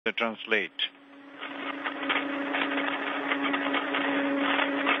to translate.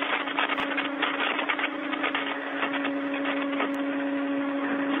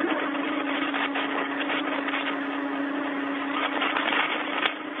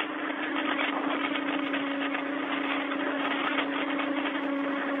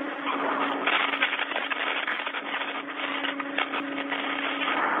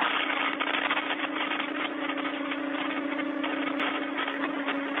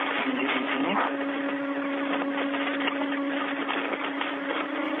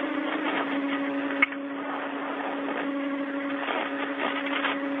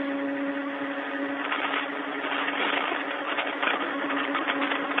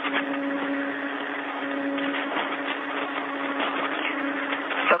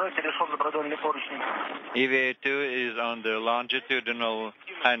 EVA2 is on the longitudinal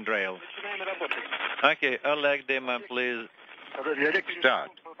handrail. Okay, Oleg, Dima, please start.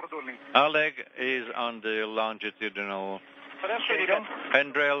 Oleg is on the longitudinal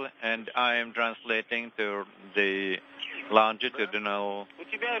handrail, and I am translating to the longitudinal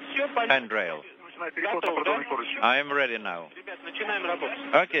handrail. I am ready now.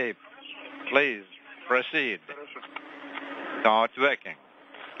 Okay, please proceed. Start working.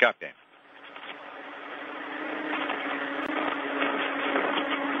 Copy.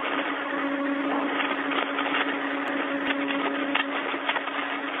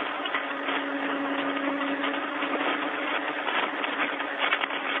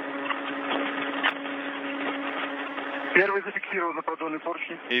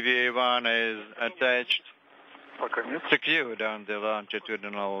 EVA1 is attached, secured on the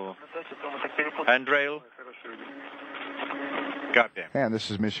longitudinal handrail. Copy. And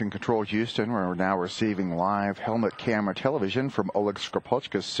this is Mission Control Houston. We're now receiving live helmet camera television from Oleg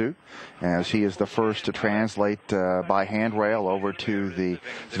Skropochka's suit, as he is the first to translate by handrail over to the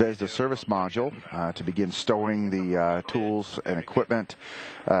Zvezda service module to begin stowing the tools and equipment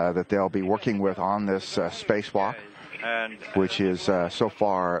that they'll be working with on this spacewalk, which is so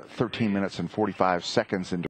far 13 minutes and 45 seconds into